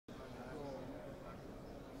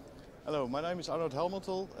Hello, my name is Arnold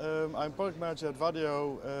Helmetel. I'm product manager at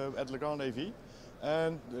Vaddio at Legrand AV.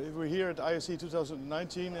 And we're here at ISE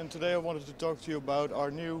 2019, and today I wanted to talk to you about our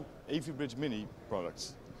new AV Bridge Mini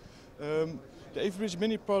product. The AV Bridge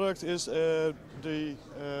Mini product is the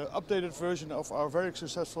updated version of our very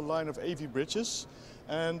successful line of AV bridges.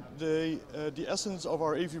 And the essence of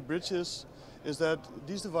our AV bridges is that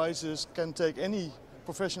these devices can take any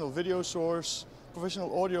professional video source,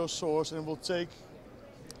 professional audio source, and will take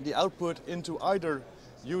the output into either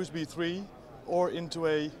USB 3 or into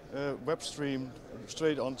a web stream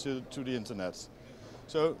straight onto the internet.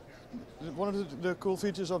 So one of the cool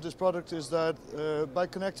features of this product is that by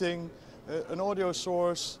connecting an audio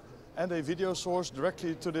source and a video source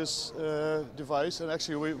directly to this device, and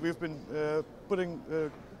actually we've been putting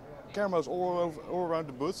cameras all around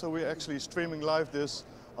the booth, so we're actually streaming live this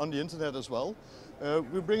on the internet as well.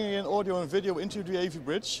 We're bringing in audio and video into the AV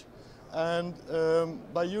Bridge. And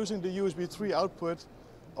by using the USB 3 output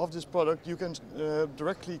of this product, you can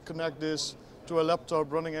directly connect this to a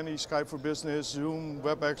laptop running any Skype for Business, Zoom,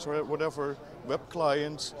 WebEx, or whatever web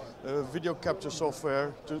client, video capture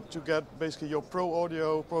software to get basically your pro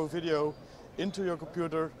audio, pro video into your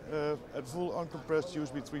computer at full uncompressed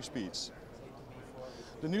USB 3 speeds.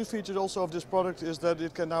 The new feature also of this product is that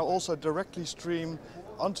it can now also directly stream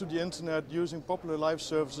onto the internet using popular live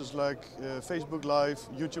services like Facebook Live,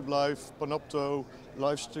 YouTube Live, Panopto,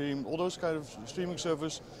 Livestream, all those kind of streaming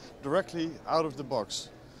services directly out of the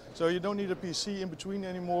box. So you don't need a PC in between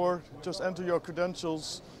anymore, just enter your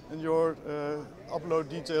credentials and your upload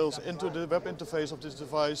details into the web interface of this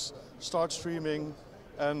device, start streaming,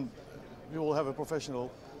 and you will have a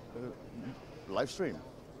professional live stream.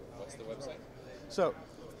 What's the website? So,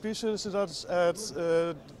 please visit us at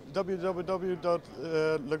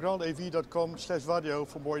www.legrandav.com/Vaddio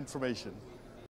for more information.